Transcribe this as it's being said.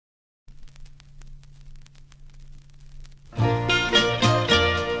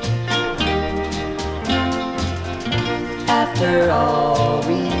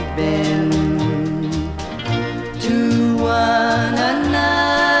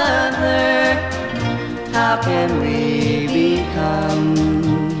can we become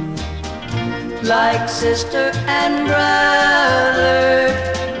like sister and brother?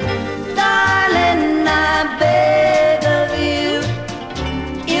 Darling, I beg of you,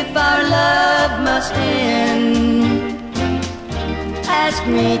 if our love must end, ask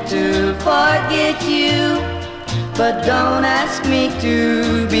me to forget you, but don't ask me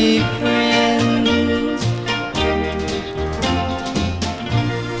to be friends.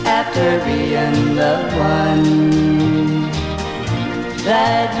 After being the one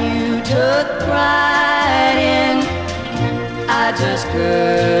that you took pride in, I just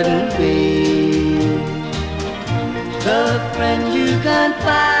couldn't be the friend you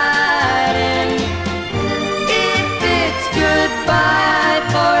confide in. If it's goodbye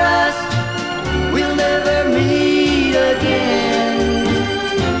for us, we'll never meet again.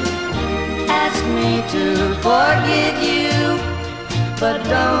 Ask me to forget you, but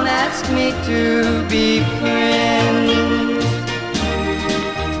don't ask me to be friends.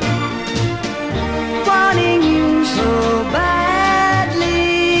 Wanting you so badly,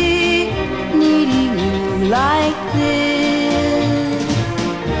 needing you like this,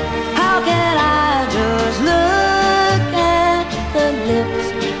 how can I just look at the lips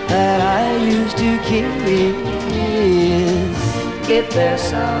that I used to kiss? If there's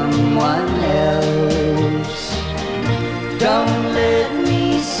someone else, don't let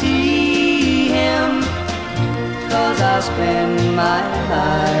me see him, 'cause I'll spend my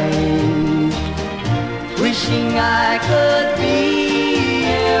life wishing I could be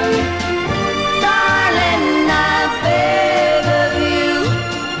him. Darling, I beg of you,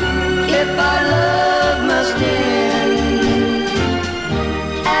 if our love must end,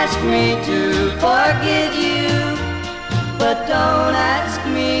 ask me to forget you, but don't ask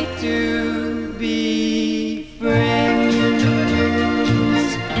me to